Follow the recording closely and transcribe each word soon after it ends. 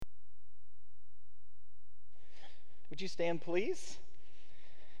Would you stand, please?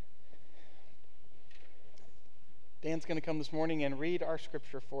 Dan's going to come this morning and read our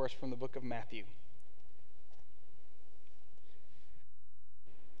scripture for us from the book of Matthew.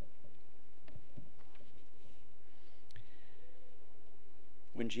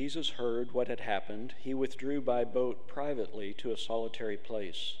 When Jesus heard what had happened, he withdrew by boat privately to a solitary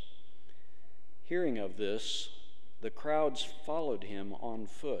place. Hearing of this, the crowds followed him on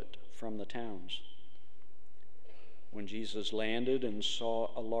foot from the towns. When Jesus landed and saw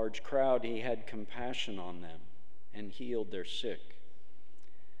a large crowd, he had compassion on them and healed their sick.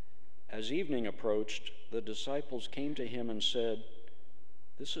 As evening approached, the disciples came to him and said,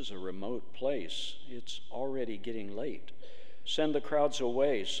 "This is a remote place. It's already getting late. Send the crowds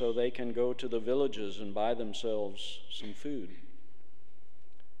away so they can go to the villages and buy themselves some food."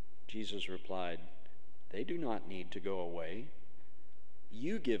 Jesus replied, "They do not need to go away.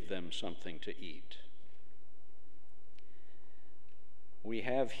 You give them something to eat." "We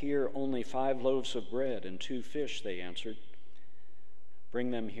have here only 5 loaves of bread and 2 fish," they answered. "Bring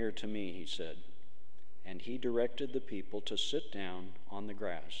them here to me," he said. And he directed the people to sit down on the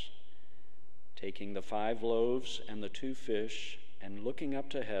grass. Taking the 5 loaves and the 2 fish, and looking up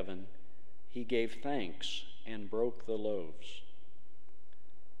to heaven, he gave thanks and broke the loaves.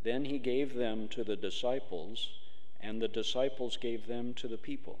 Then he gave them to the disciples, and the disciples gave them to the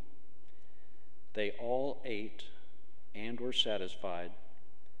people. They all ate and were satisfied,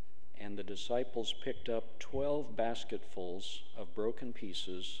 and the disciples picked up 12 basketfuls of broken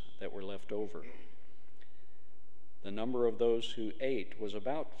pieces that were left over. The number of those who ate was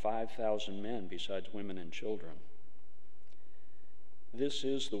about 5,000 men, besides women and children. This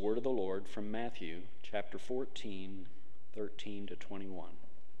is the word of the Lord from Matthew chapter 14, 13 to 21.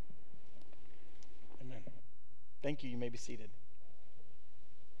 Amen. Thank you. You may be seated.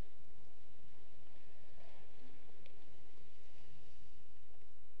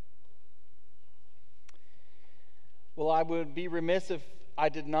 Well, I would be remiss if I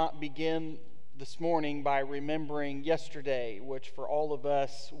did not begin this morning by remembering yesterday, which for all of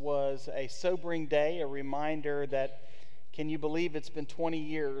us was a sobering day, a reminder that, can you believe it's been 20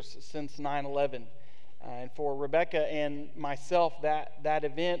 years since 9/11? And for Rebecca and myself, that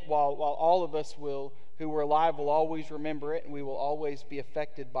event, while all of us who were alive will always remember it, and we will always be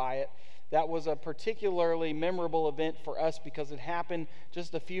affected by it, that was a particularly memorable event for us because it happened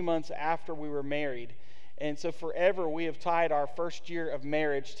just a few months after we were married. And so forever we have tied our first year of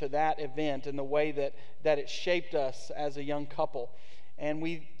marriage to that event and the way that it shaped us as a young couple.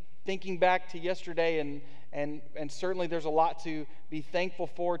 And thinking back to yesterday, and certainly there's a lot to be thankful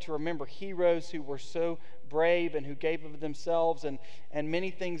for, to remember heroes who were so brave and who gave of themselves, and many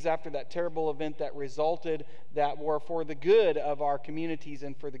things after that terrible event that resulted that were for the good of our communities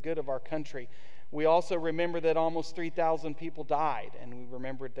and for the good of our country. We also remember that almost 3,000 people died, and we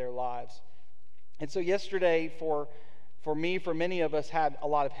remembered their lives. And so yesterday, for me, for many of us, had a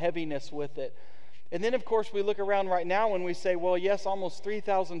lot of heaviness with it. And then, of course, we look around right now and we say, well, yes, almost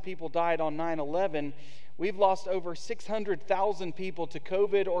 3,000 people died on 9/11. We've lost over 600,000 people to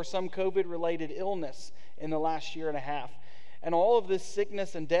COVID or some COVID-related illness in the last year and a half. And all of this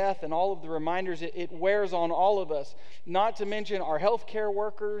sickness and death and all of the reminders, it wears on all of us, not to mention our healthcare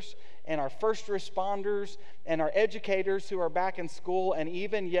workers and our first responders and our educators who are back in school, and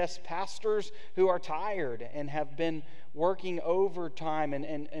even, yes, pastors who are tired and have been working overtime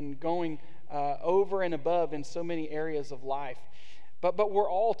and going over and above in so many areas of life. But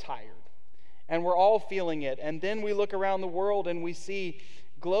we're all tired, and we're all feeling it. And then we look around the world and we see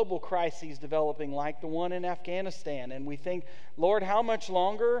global crises developing like the one in Afghanistan, and we think, Lord, how much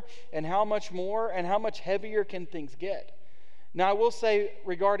longer and how much more and how much heavier can things get? Now, I will say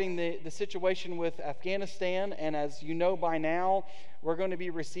regarding the situation with Afghanistan, and as you know by now, we're going to be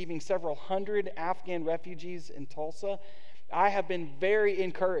receiving several hundred Afghan refugees in Tulsa. I have been very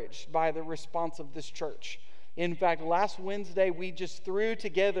encouraged by the response of this church. In fact, last Wednesday, we just threw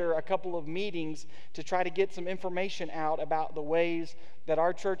together a couple of meetings to try to get some information out about the ways that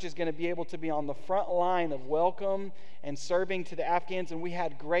our church is going to be able to be on the front line of welcome and serving to the Afghans, and we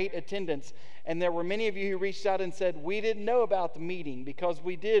had great attendance. And there were many of you who reached out and said, we didn't know about the meeting because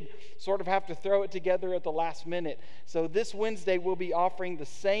we did sort of have to throw it together at the last minute. So this Wednesday, we'll be offering the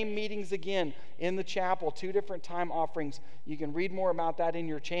same meetings again in the chapel, 2 different time offerings. You can read more about that in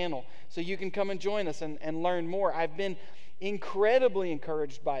your channel, so you can come and join us and learn more. I've been incredibly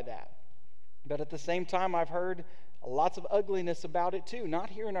encouraged by that. But at the same time, I've heard lots of ugliness about it too, not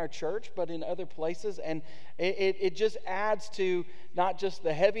here in our church, but in other places. And it just adds to not just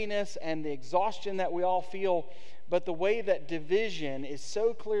the heaviness and the exhaustion that we all feel, but the way that division is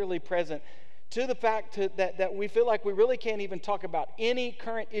so clearly present. to the fact that we feel like we really can't even talk about any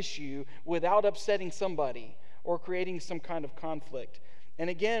current issue without upsetting somebody or creating some kind of conflict. And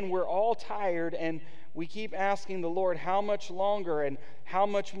again, we're all tired, and we keep asking the Lord, how much longer and how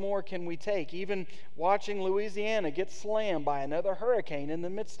much more can we take? Even watching Louisiana get slammed by another hurricane in the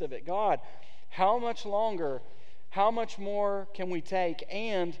midst of it. God, how much longer? How much more can we take?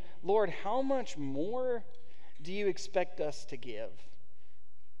 And Lord, how much more do you expect us to give?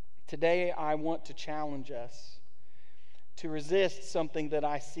 Today, I want to challenge us to resist something that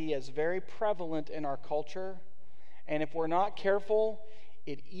I see as very prevalent in our culture. And if we're not careful,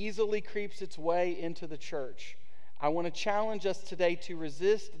 it easily creeps its way into the church. I want to challenge us today to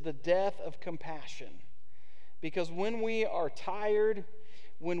resist the death of compassion. Because when we are tired,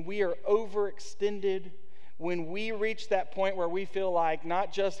 when we are overextended, when we reach that point where we feel like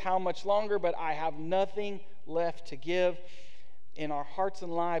not just how much longer, but I have nothing left to give, in our hearts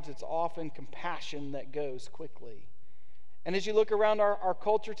and lives, it's often compassion that goes quickly. And as you look around our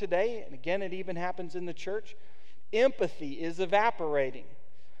culture today, and again, it even happens in the church, empathy is evaporating.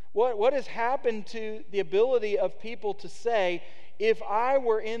 What has happened to the ability of people to say, if I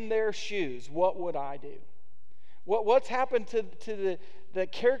were in their shoes, what would I do? What's happened to the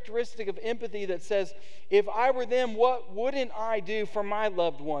characteristic of empathy that says, if I were them, what wouldn't I do for my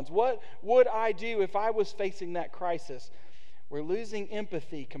loved ones? What would I do if I was facing that crisis? We're losing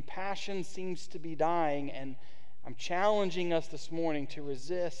empathy. Compassion seems to be dying, and I'm challenging us this morning to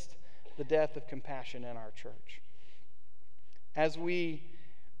resist the death of compassion in our church. As we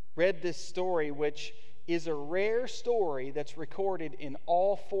read this story, which is a rare story that's recorded in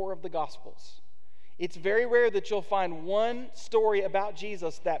all 4 of the Gospels. It's very rare that you'll find one story about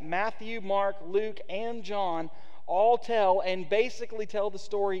Jesus that Matthew, Mark, Luke, and John all tell, and basically tell the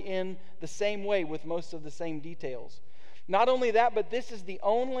story in the same way with most of the same details. Not only that, but this is the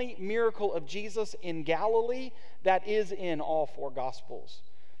only miracle of Jesus in Galilee that is in all 4 Gospels.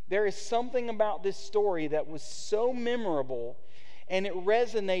 There is something about this story that was so memorable, and it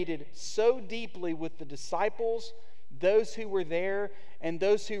resonated so deeply with the disciples, those who were there, and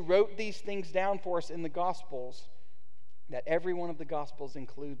those who wrote these things down for us in the Gospels, that every one of the Gospels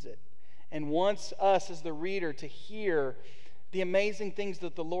includes it, and wants us as the reader to hear the amazing things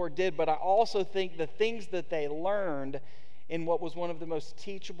that the Lord did, but I also think the things that they learned in what was one of the most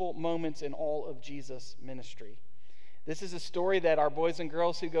teachable moments in all of Jesus' ministry. This is a story that our boys and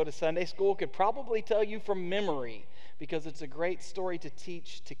girls who go to Sunday school could probably tell you from memory, because it's a great story to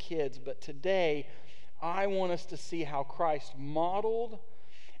teach to kids. But today, I want us to see how Christ modeled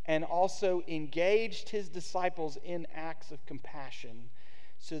and also engaged his disciples in acts of compassion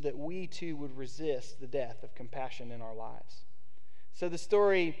so that we too would resist the death of compassion in our lives. So the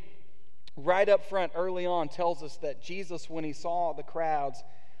story right up front early on tells us that Jesus, when he saw the crowds,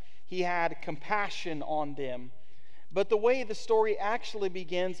 he had compassion on them. But the way the story actually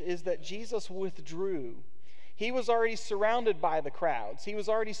begins is that Jesus withdrew. He was already surrounded by the crowds. He was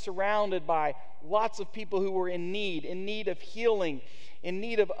already surrounded by lots of people who were in need of healing, in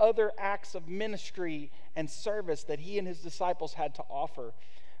need of other acts of ministry and service that he and his disciples had to offer.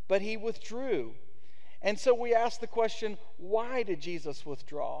 But he withdrew. And so we ask the question, why did Jesus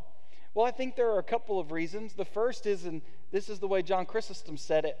withdraw? Well, I think there are a couple of reasons. The first is, and this is the way John Chrysostom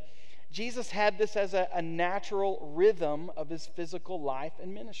said it, Jesus had this as a natural rhythm of his physical life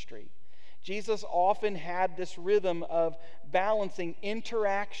and ministry. Jesus often had this rhythm of balancing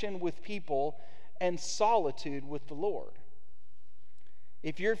interaction with people and solitude with the Lord.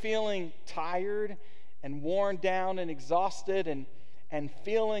 If you're feeling tired and worn down and exhausted and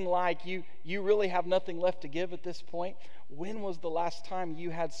feeling like you really have nothing left to give at this point, when was the last time you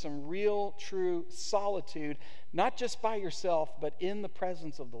had some real, true solitude, not just by yourself, but in the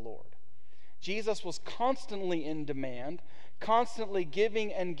presence of the Lord? Jesus was constantly in demand, constantly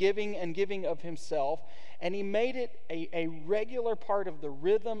giving and giving and giving of himself, and he made it a regular part of the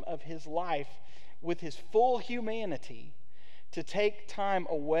rhythm of his life with his full humanity to take time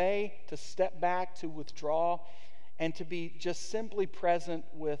away, to step back, to withdraw, and to be just simply present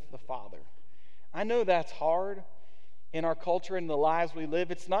with the Father. I know that's hard in our culture and the lives we live.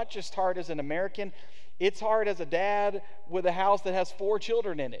 It's not just hard as an American. It's hard as a dad with a house that has 4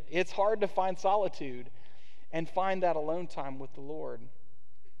 children in it. It's hard to find solitude and find that alone time with the Lord.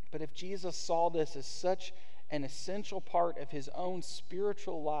 But if Jesus saw this as such an essential part of his own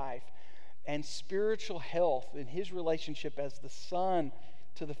spiritual life and spiritual health in his relationship as the Son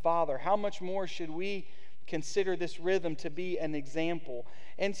to the Father, how much more should we consider this rhythm to be an example?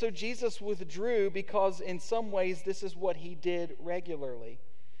 And so Jesus withdrew because in some ways this is what he did regularly.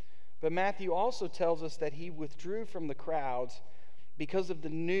 But Matthew also tells us that he withdrew from the crowds because of the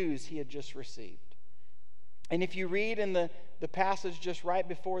news he had just received. And if you read in the passage just right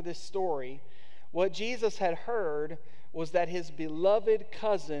before this story, what Jesus had heard was that his beloved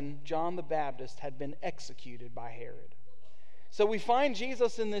cousin, John the Baptist, had been executed by Herod. So we find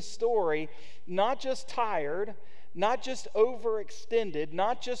Jesus in this story not just tired, not just overextended,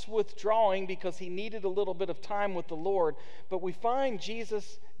 not just withdrawing because he needed a little bit of time with the Lord, but we find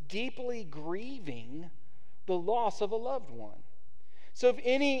Jesus deeply grieving the loss of a loved one. So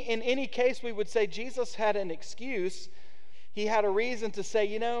in any case we would say Jesus had an excuse. He had a reason to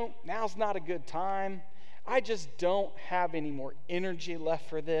say, now's not a good time. I just don't have any more energy left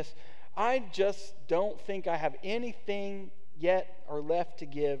for this. I just don't think I have anything yet or left to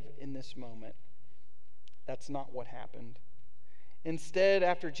give in this moment. That's not what happened. Instead,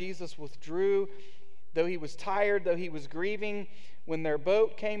 after Jesus withdrew, though he was tired, though he was grieving, when their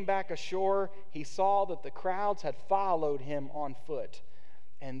boat came back ashore, he saw that the crowds had followed him on foot.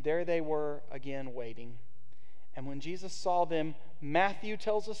 And there they were again waiting. And when Jesus saw them, Matthew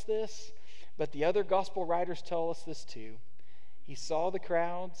tells us this, but the other gospel writers tell us this too. He saw the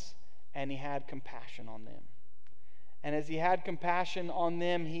crowds and he had compassion on them. And as he had compassion on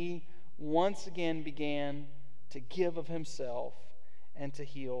them, he once again began to give of himself and to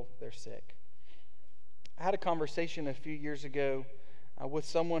heal their sick. I had a conversation a few years ago with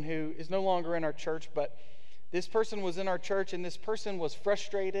someone who is no longer in our church, but this person was in our church, and this person was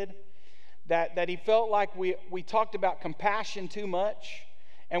frustrated that he felt like we talked about compassion too much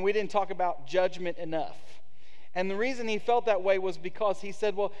and we didn't talk about judgment enough. And the reason he felt that way was because he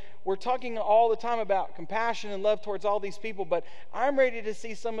said, well, we're talking all the time about compassion and love towards all these people, but I'm ready to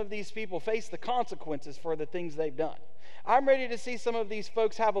see some of these people face the consequences for the things they've done. I'm ready to see some of these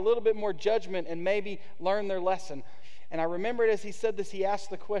folks have a little bit more judgment and maybe learn their lesson. And I remembered as he said this, he asked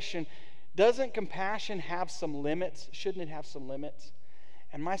the question, doesn't compassion have some limits? Shouldn't it have some limits?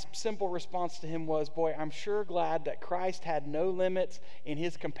 And my simple response to him was, boy, I'm sure glad that Christ had no limits in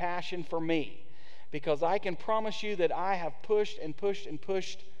his compassion for me. Because I can promise you that I have pushed and pushed and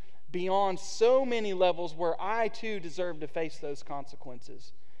pushed beyond so many levels where I too deserve to face those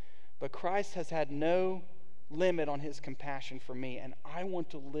consequences. But Christ has had no limit on his compassion for me, and I want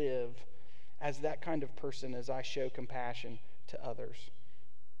to live as that kind of person as I show compassion to others.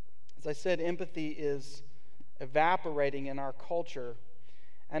 As I said, empathy is evaporating in our culture.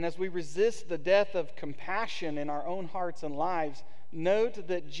 And as we resist the death of compassion in our own hearts and lives, note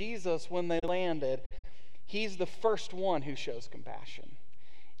that Jesus, when they landed, he's the first one who shows compassion.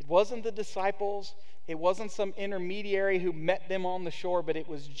 It wasn't the disciples, it wasn't some intermediary who met them on the shore, but it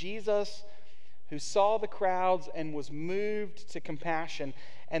was Jesus who saw the crowds and was moved to compassion.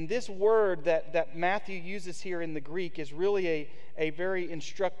 And this word that Matthew uses here in the Greek is really a very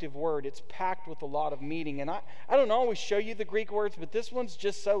instructive word. It's packed with a lot of meaning. And I don't always show you the Greek words, but this one's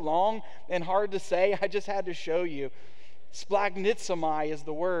just so long and hard to say, I just had to show you. Splagnitsomai is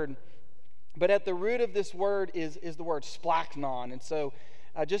the word. But at the root of this word is the word splachnon. And so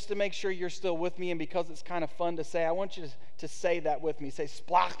just to make sure you're still with me, and because it's kind of fun to say, I want you to say that with me. Say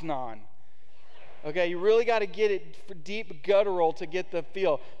splachnon. Okay, you really got to get it for deep guttural to get the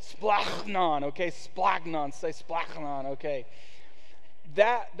feel. Splachnon, okay, splachnon. Say splachnon, okay.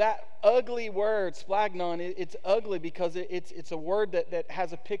 That ugly word, splachnon, it's ugly because it's a word that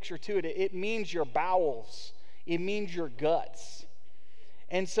has a picture to it. It means your bowels. It means your guts.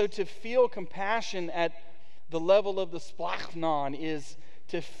 And so to feel compassion at the level of the splachnon is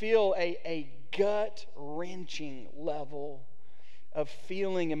to feel a gut-wrenching level of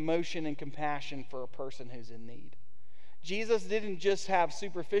feeling emotion and compassion for a person who's in need. Jesus didn't just have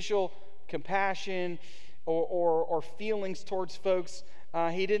superficial compassion or feelings towards folks.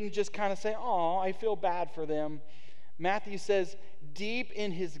 He didn't just kind of say, oh, I feel bad for them. Matthew says, deep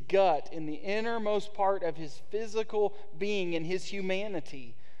in his gut, in the innermost part of his physical being, in his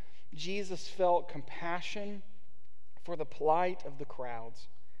humanity, Jesus felt compassion for the plight of the crowds.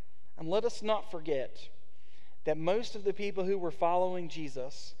 And let us not forget that most of the people who were following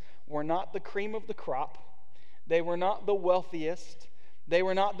Jesus were not the cream of the crop. They were not the wealthiest. They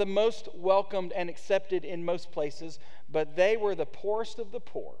were not the most welcomed and accepted in most places, but they were the poorest of the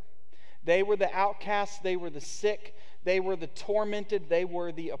poor. They were the outcasts. They were the sick. They were the tormented. They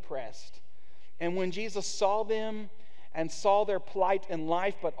were the oppressed. And when Jesus saw them and saw their plight in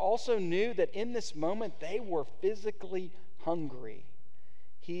life, but also knew that in this moment they were physically hungry,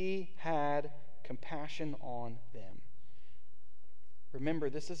 he had compassion on them. Remember,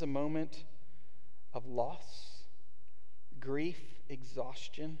 this is a moment of loss, grief,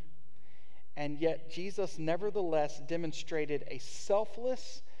 exhaustion, and yet Jesus nevertheless demonstrated a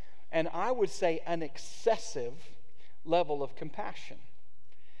selfless and I would say an excessive level of compassion.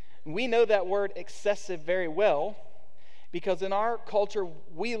 We know that word excessive very well because in our culture,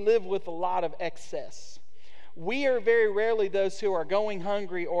 we live with a lot of excess. We are very rarely those who are going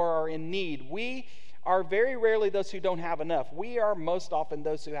hungry or are in need. We are very rarely those who don't have enough. We are most often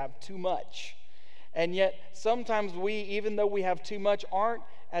those who have too much. And yet, sometimes we, even though we have too much, aren't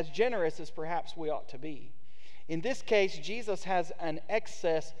as generous as perhaps we ought to be. In this case, Jesus has an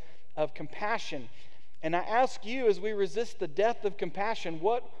excess of compassion. And I ask you, as we resist the death of compassion,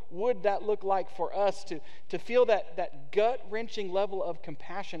 what would that look like for us to feel that gut-wrenching level of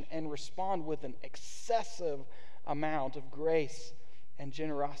compassion and respond with an excessive amount of grace and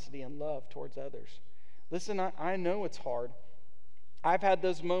generosity and love towards others? Listen, I know it's hard. I've had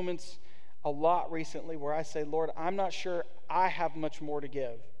those moments a lot recently where I say, Lord, I'm not sure I have much more to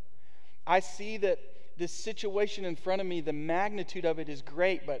give. I see that this situation in front of me, the magnitude of it is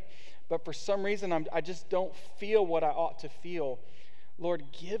great, but for some reason I just don't feel what I ought to feel. Lord,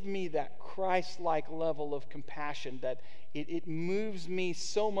 give me that Christ-like level of compassion that it moves me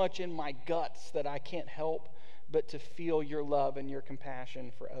so much in my guts that I can't help but to feel your love and your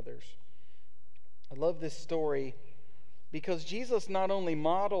compassion for others. I love this story because Jesus not only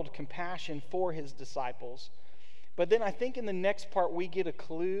modeled compassion for his disciples, but then I think in the next part we get a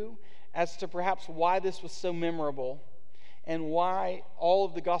clue as to perhaps why this was so memorable and why all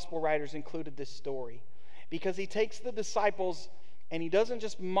of the gospel writers included this story. Because he takes the disciples and he doesn't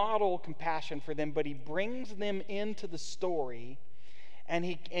just model compassion for them, but he brings them into the story and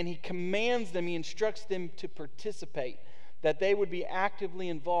he commands them, he instructs them to participate, that they would be actively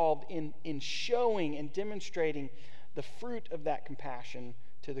involved in showing and demonstrating the fruit of that compassion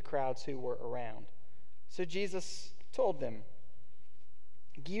to the crowds who were around. So Jesus told them,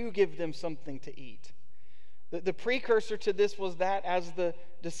 you give them something to eat. The precursor to this was that as the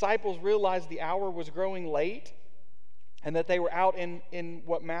disciples realized the hour was growing late and that they were out in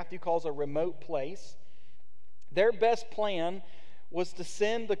what Matthew calls a remote place, their best plan was to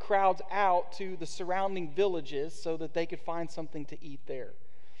send the crowds out to the surrounding villages so that they could find something to eat there.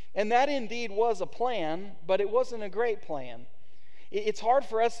 And that indeed was a plan, but it wasn't a great plan. It's hard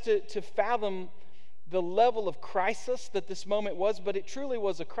for us to fathom the level of crisis that this moment was, but it truly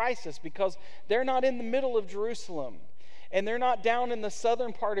was a crisis because they're not in the middle of Jerusalem and they're not down in the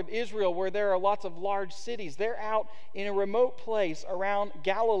southern part of Israel where there are lots of large cities. They're out in a remote place around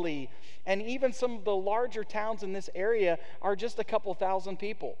Galilee, and even some of the larger towns in this area are just a couple thousand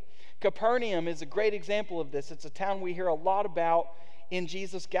people. Capernaum is a great example of this. It's a town we hear a lot about in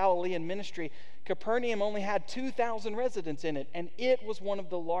Jesus' Galilean ministry. Capernaum only had 2,000 residents in it, and it was one of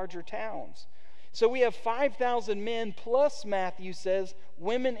the larger towns. So we have 5,000 men plus, Matthew says,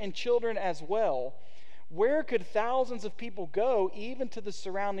 women and children as well. Where could thousands of people go, even to the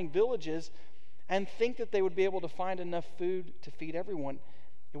surrounding villages, and think that they would be able to find enough food to feed everyone?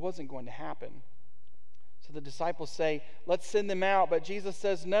 It wasn't going to happen. So the disciples say, let's send them out. But Jesus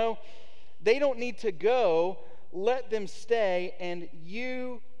says, no, they don't need to go. Let them stay, and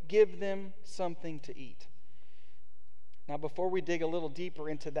you give them something to eat. Now, before we dig a little deeper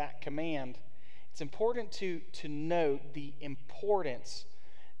into that command, it's important to note the importance,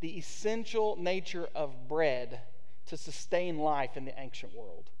 the essential nature of bread to sustain life in the ancient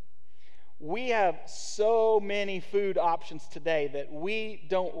world. We have so many food options today that we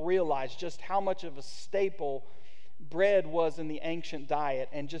don't realize just how much of a staple bread was in the ancient diet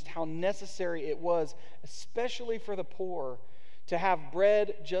and just how necessary it was, especially for the poor, to have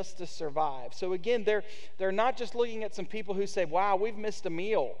bread just to survive. So again, they're not just looking at some people who say, wow, we've missed a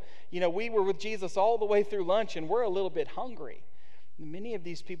meal. You know, we were with Jesus all the way through lunch and we're a little bit hungry. Many of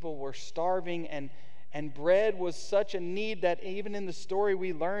these people were starving, and bread was such a need that even in the story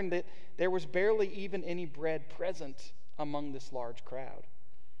we learned that there was barely even any bread present among this large crowd.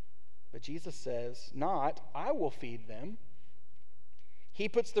 But Jesus says, not, I will feed them. He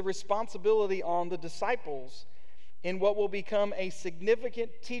puts the responsibility on the disciples in what will become a significant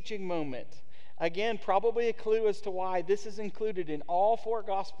teaching moment. Again, probably a clue as to why this is included in all four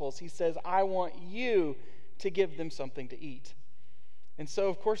Gospels. He says, I want you to give them something to eat. And so,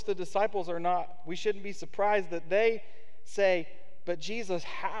 of course, the disciples we shouldn't be surprised that they say, but Jesus,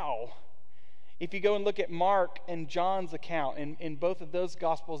 how? If you go and look at Mark and John's account, in both of those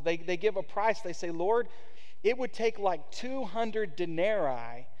Gospels, they give a price. They say, Lord, it would take like 200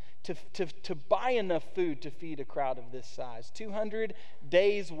 denarii to buy enough food to feed a crowd of this size. 200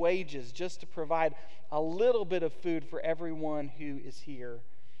 days' wages just to provide a little bit of food for everyone who is here.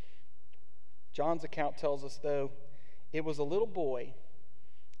 John's account tells us, though, it was a little boy,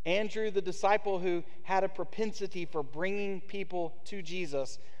 Andrew, the disciple who had a propensity for bringing people to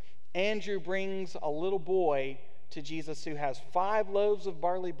Jesus. Andrew brings a little boy to Jesus who has 5 loaves of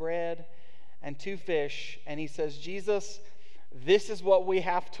barley bread and 2 fish, and he says, Jesus, this is what we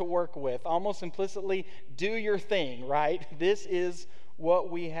have to work with. Almost implicitly, do your thing, right? This is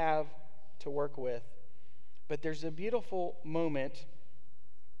what we have to work with. But there's a beautiful moment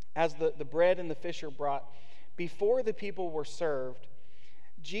as the bread and the fish are brought. Before the people were served,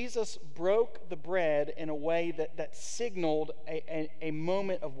 Jesus broke the bread in a way that signaled a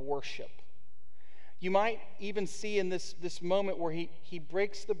moment of worship. You might even see in this moment where he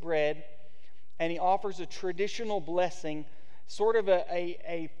breaks the bread and he offers a traditional blessing, sort of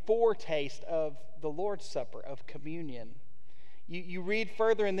a foretaste of the Lord's Supper, of communion. You read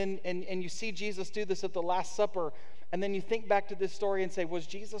further and you see Jesus do this at the Last Supper, and then you think back to this story and say, was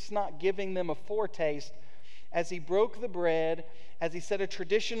Jesus not giving them a foretaste as he broke the bread, as he said a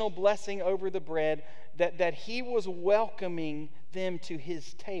traditional blessing over the bread, that he was welcoming them to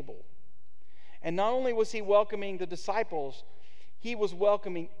his table? And not only was he welcoming the disciples, he was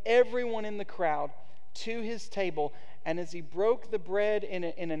welcoming everyone in the crowd to his table. And as he broke the bread in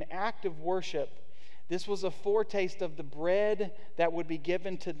an act of worship, this was a foretaste of the bread that would be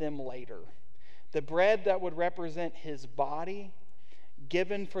given to them later. The bread that would represent his body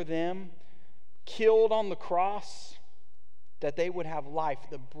given for them, killed on the cross, that they would have life,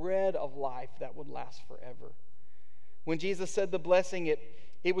 the bread of life that would last forever. When Jesus said the blessing,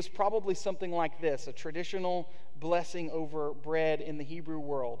 it was probably something like this, a traditional blessing over bread in the Hebrew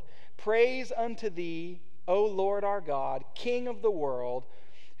world. Praise unto thee, O Lord our God, King of the world,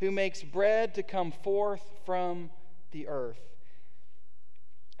 who makes bread to come forth from the earth.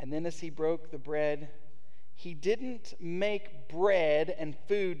 And then as he broke the bread, he didn't make bread and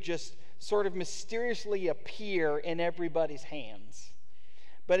food just sort of mysteriously appear in everybody's hands.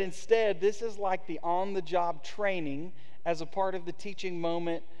 But instead, this is like the on-the-job training as a part of the teaching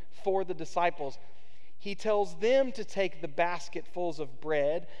moment for the disciples. He tells them to take the basketfuls of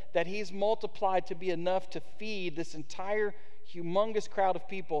bread that he's multiplied to be enough to feed this entire humongous crowd of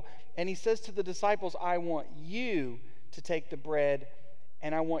people. And he says to the disciples, I want you to take the bread,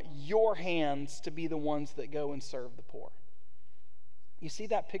 and I want your hands to be the ones that go and serve the poor. You see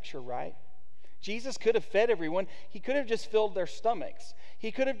that picture, right? Jesus could have fed everyone. He could have just filled their stomachs.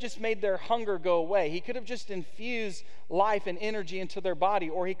 He could have just made their hunger go away. He could have just infused life and energy into their body,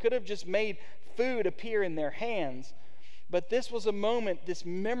 or he could have just made food appear in their hands. But this was a moment, this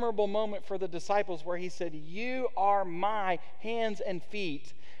memorable moment for the disciples where he said, you are my hands and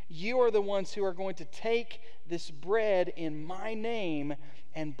feet. You are the ones who are going to take this bread in my name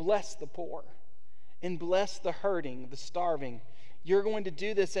and bless the poor and bless the hurting, the starving. You're going to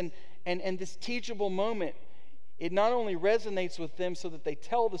do this. And this teachable moment, it not only resonates with them so that they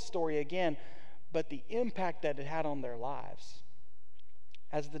tell the story again, but the impact that it had on their lives.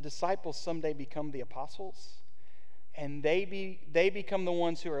 As the disciples someday become the apostles, and they become the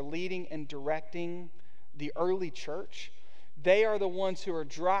ones who are leading and directing the early church, they are the ones who are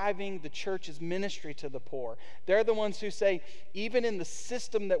driving the church's ministry to the poor. They're the ones who say, even in the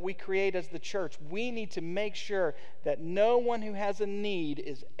system that we create as the church, we need to make sure that no one who has a need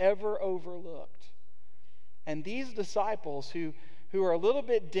is ever overlooked. And these disciples who are a little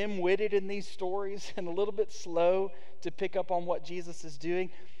bit dim-witted in these stories and a little bit slow to pick up on what Jesus is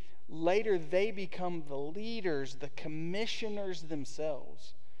doing, later they become the leaders, the commissioners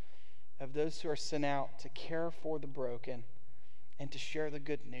themselves of those who are sent out to care for the broken and to share the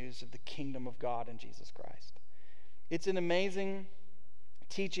good news of the kingdom of God in Jesus Christ. It's an amazing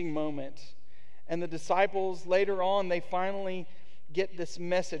teaching moment. And the disciples, later on, they finally get this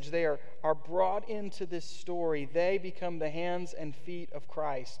message. They are brought into this story. They become the hands and feet of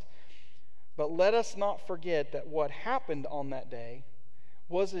Christ. But let us not forget that what happened on that day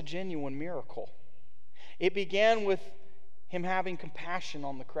was a genuine miracle. It began with him having compassion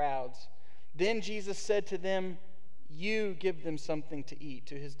on the crowds. Then Jesus said to them, you give them something to eat,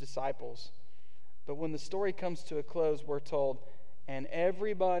 to his disciples. But when the story comes to a close, we're told, and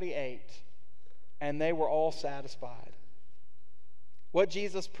everybody ate, and they were all satisfied. What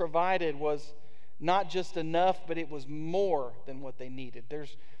Jesus provided was not just enough, but it was more than what they needed.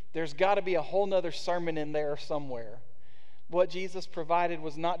 There's got to be a whole nother sermon in there somewhere. What Jesus provided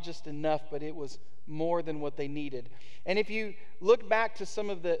was not just enough, but it was more than what they needed. And if you look back to some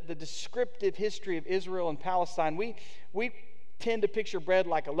of the descriptive history of Israel and Palestine, we tend to picture bread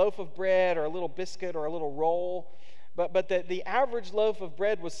like a loaf of bread or a little biscuit or a little roll. But the average loaf of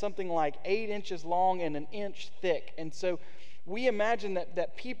bread was something like 8 inches long and 1 inch thick. And so we imagine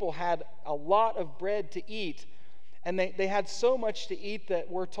that people had a lot of bread to eat. And they had so much to eat that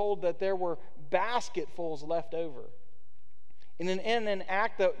we're told that there were basketfuls left over. In an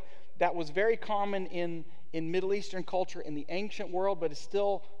act that was very common in in Middle Eastern culture in the ancient world, but is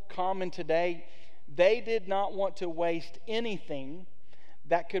still common today. They did not want to waste anything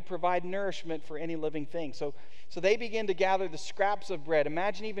that could provide nourishment for any living thing. So they began to gather the scraps of bread.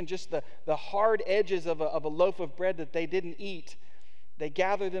 Imagine even just the hard edges of a loaf of bread that they didn't eat. They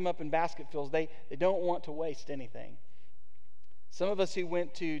gather them up in basketfuls. They don't want to waste anything. Some of us who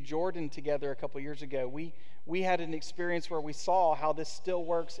went to Jordan together a couple years ago, we had an experience where we saw how this still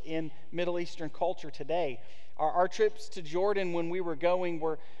works in Middle Eastern culture today. Our trips to Jordan when we were going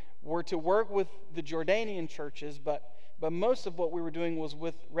were to work with the Jordanian churches, but most of what we were doing was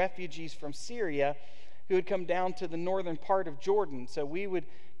with refugees from Syria who had come down to the northern part of Jordan. So we would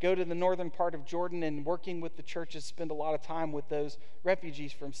go to the northern part of Jordan and, working with the churches, spend a lot of time with those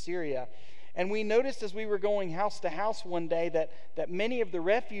refugees from Syria. And we noticed as we were going house to house one day that many of the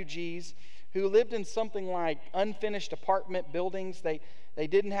refugees who lived in something like unfinished apartment buildings, they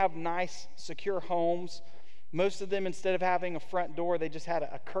didn't have nice, secure homes. Most of them, instead of having a front door, they just had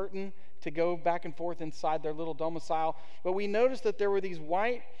a curtain to go back and forth inside their little domicile. But we noticed that there were these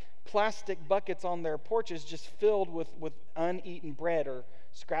white plastic buckets on their porches just filled with uneaten bread or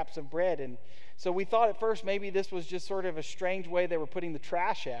scraps of bread. And so we thought at first maybe this was just sort of a strange way they were putting the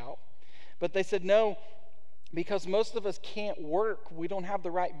trash out. But they said, no, because most of us can't work. We don't have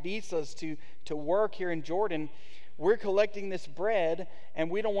the right visas to work here in Jordan. We're collecting this bread, and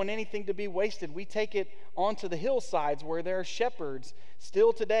we don't want anything to be wasted. We take it onto the hillsides where there are shepherds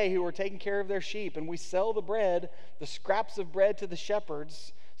still today who are taking care of their sheep, and we sell the bread, the scraps of bread, to the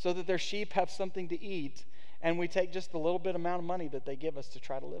shepherds so that their sheep have something to eat, and we take just the little bit amount of money that they give us to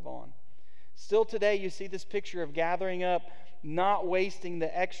try to live on. Still today, you see this picture of gathering up, not wasting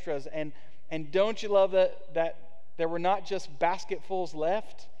the extras, and don't you love that there were not just basketfuls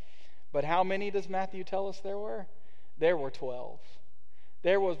left, but how many does Matthew tell us there were? There were 12.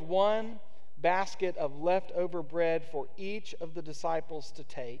 There was one basket of leftover bread for each of the disciples to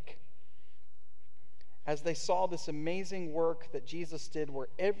take, as they saw this amazing work that Jesus did, where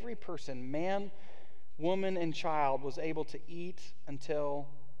every person, man, woman, and child, was able to eat until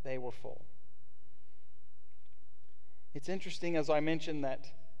they were full. It's interesting, as I mentioned, that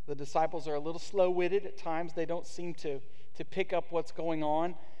the disciples are a little slow-witted at times. They don't seem to pick up what's going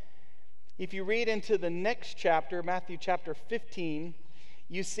on. If you read into the next chapter, Matthew chapter 15,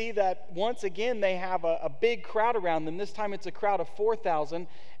 you see that once again they have a big crowd around them. This time it's a crowd of 4,000.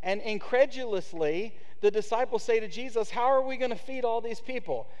 And incredulously, the disciples say to Jesus, how are we going to feed all these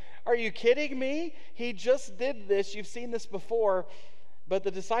people? Are you kidding me? He just did this. You've seen this before. But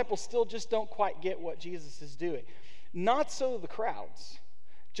the disciples still just don't quite get what Jesus is doing. Not so the crowds.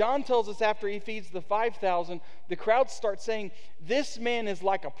 John tells us after he feeds the 5,000, the crowds start saying, this man is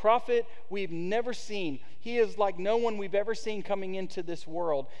like a prophet we've never seen. He is like no one we've ever seen coming into this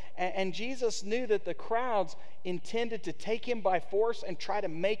world. And Jesus knew that the crowds intended to take him by force and try to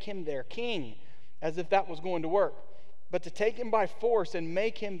make him their king, as if that was going to work. But to take him by force and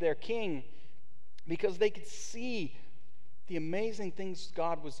make him their king, because they could see the amazing things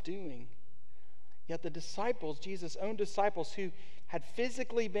God was doing. Yet the disciples, Jesus' own disciples, who had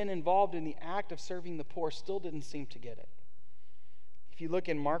physically been involved in the act of serving the poor, still didn't seem to get it. If you look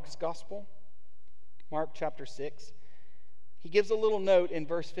in Mark's gospel, Mark chapter 6, he gives a little note in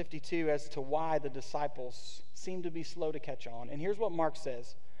verse 52 as to why the disciples seem to be slow to catch on. And here's what Mark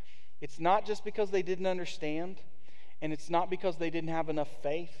says. It's not just because they didn't understand, and it's not because they didn't have enough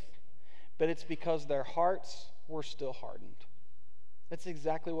faith, but it's because their hearts were still hardened. That's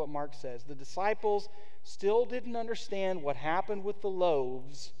exactly what Mark says. The disciples still didn't understand what happened with the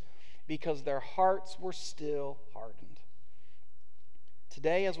loaves because their hearts were still hardened.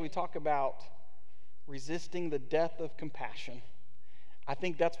 Today, as we talk about resisting the death of compassion, I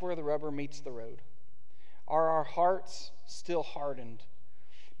think that's where the rubber meets the road. Are our hearts still hardened?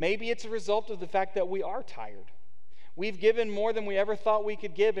 Maybe it's a result of the fact that we are tired. We've given more than we ever thought we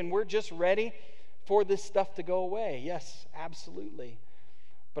could give, and we're just ready for this stuff to go away. Yes, absolutely.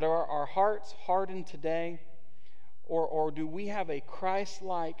 But are our hearts hardened today? Or do we have a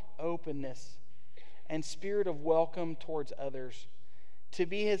Christ-like openness and spirit of welcome towards others, to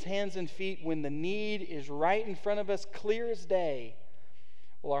be his hands and feet when the need is right in front of us, clear as day?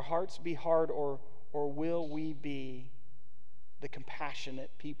 Will our hearts be hard, or will we be the compassionate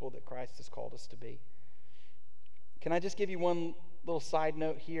people that Christ has called us to be? Can I just give you one little side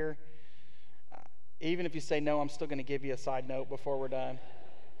note here? Even if you say no, I'm still going to give you a side note before we're done.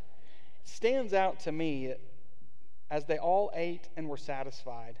 It stands out to me, as they all ate and were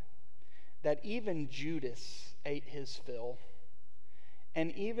satisfied, that even Judas ate his fill.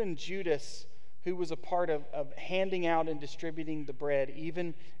 And even Judas who was a part of handing out and distributing the bread.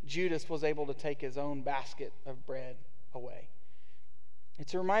 Even Judas was able to take his own basket of bread away.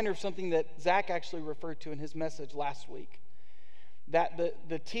 It's a reminder of something that Zach actually referred to in his message last week. That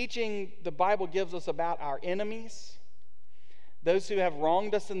the teaching the Bible gives us about our enemies, those who have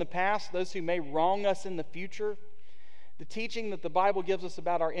wronged us in the past, those who may wrong us in the future, the teaching that the Bible gives us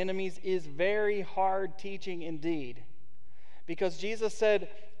about our enemies is very hard teaching indeed. Because Jesus said,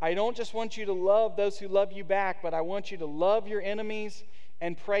 I don't just want you to love those who love you back, but I want you to love your enemies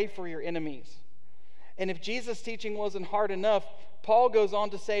and pray for your enemies. And if Jesus' teaching wasn't hard enough, Paul goes on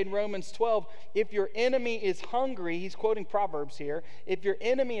to say in Romans 12, if your enemy is hungry, he's quoting Proverbs here, if your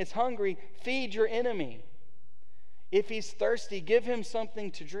enemy is hungry, feed your enemy. If he's thirsty, give him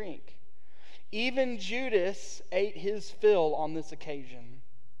something to drink. Even Judas ate his fill on this occasion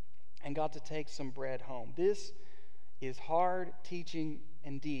and got to take some bread home. This is hard teaching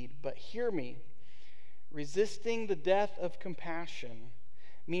indeed, but hear me. Resisting the death of compassion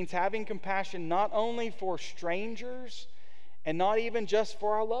means having compassion not only for strangers and not even just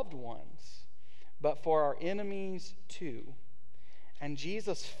for our loved ones, but for our enemies too. And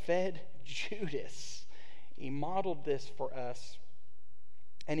Jesus fed Judas. He modeled this for us.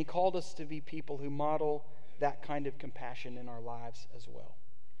 And he called us to be people who model that kind of compassion in our lives as well.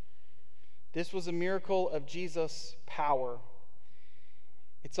 This was a miracle of Jesus' power.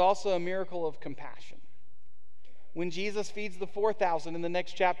 It's also a miracle of compassion. When Jesus feeds the 4,000 in the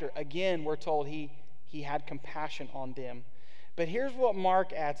next chapter, again, we're told he had compassion on them. But here's what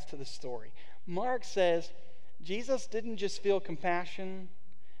Mark adds to the story. Mark says Jesus didn't just feel compassion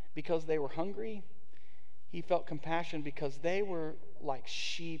because they were hungry. He felt compassion because they were like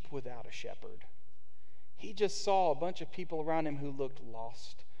sheep without a shepherd. He just saw a bunch of people around him who looked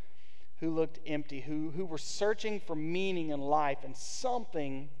lost, who looked empty, who were searching for meaning in life and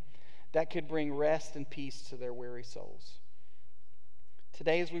something that could bring rest and peace to their weary souls.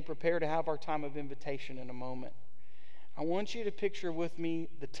 Today, as we prepare to have our time of invitation in a moment, I want you to picture with me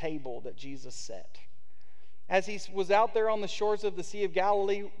the table that Jesus set. As he was out there on the shores of the Sea of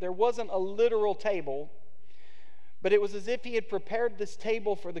Galilee, there wasn't a literal table, but it was as if he had prepared this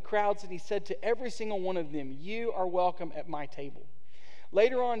table for the crowds, and he said to every single one of them, you are welcome at my table.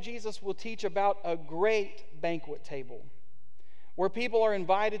 Later on, Jesus will teach about a great banquet table where people are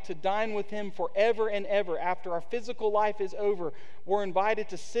invited to dine with him forever and ever. After our physical life is over, we're invited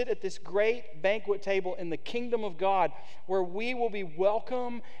to sit at this great banquet table in the kingdom of God where we will be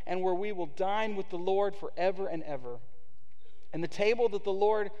welcome and where we will dine with the Lord forever and ever. And the table that the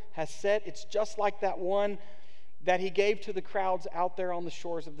Lord has set, it's just like that one that he gave to the crowds out there on the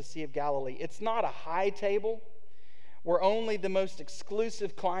shores of the Sea of Galilee. It's not a high table where only the most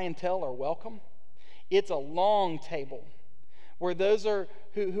exclusive clientele are welcome. It's a long table where those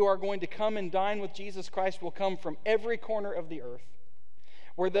who are going to come and dine with Jesus Christ will come from every corner of the earth,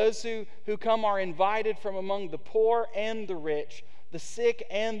 where those who come are invited from among the poor and the rich, the sick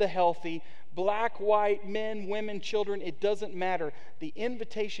and the healthy, black, white, men, women, children, it doesn't matter. The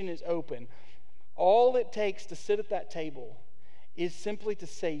invitation is open. All it takes to sit at that table is simply to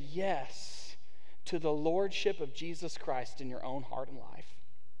say yes to the lordship of Jesus Christ in your own heart and life.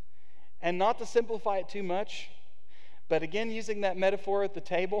 And not to simplify it too much, but again, using that metaphor at the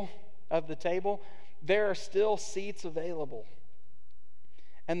table, there are still seats available.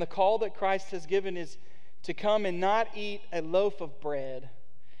 And the call that Christ has given is to come and not eat a loaf of bread,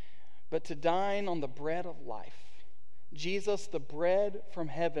 but to dine on the bread of life. Jesus, the bread from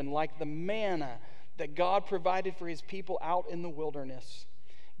heaven, like the manna that God provided for his people out in the wilderness,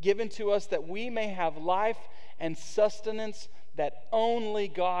 given to us that we may have life and sustenance that only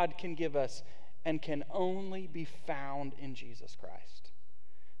God can give us and can only be found in Jesus Christ.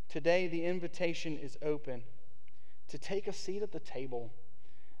 Today, the invitation is open to take a seat at the table,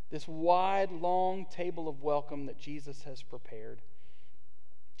 this wide, long table of welcome that Jesus has prepared.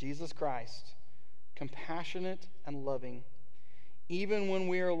 Jesus Christ, compassionate and loving, even when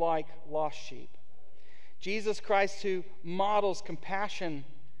we are like lost sheep. Jesus Christ, who models compassion,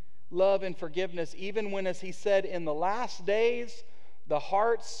 love, and forgiveness, even when, as he said, in the last days, the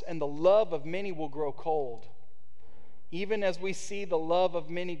hearts and the love of many will grow cold. Even as we see the love of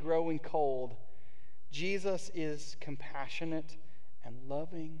many growing cold, Jesus is compassionate and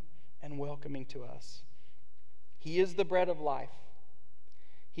loving and welcoming to us. He is the bread of life.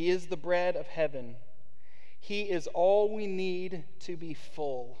 He is the bread of heaven. He is all we need to be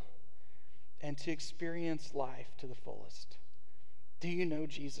full and to experience life to the fullest. Do you know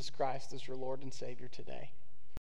Jesus Christ as your Lord and Savior today?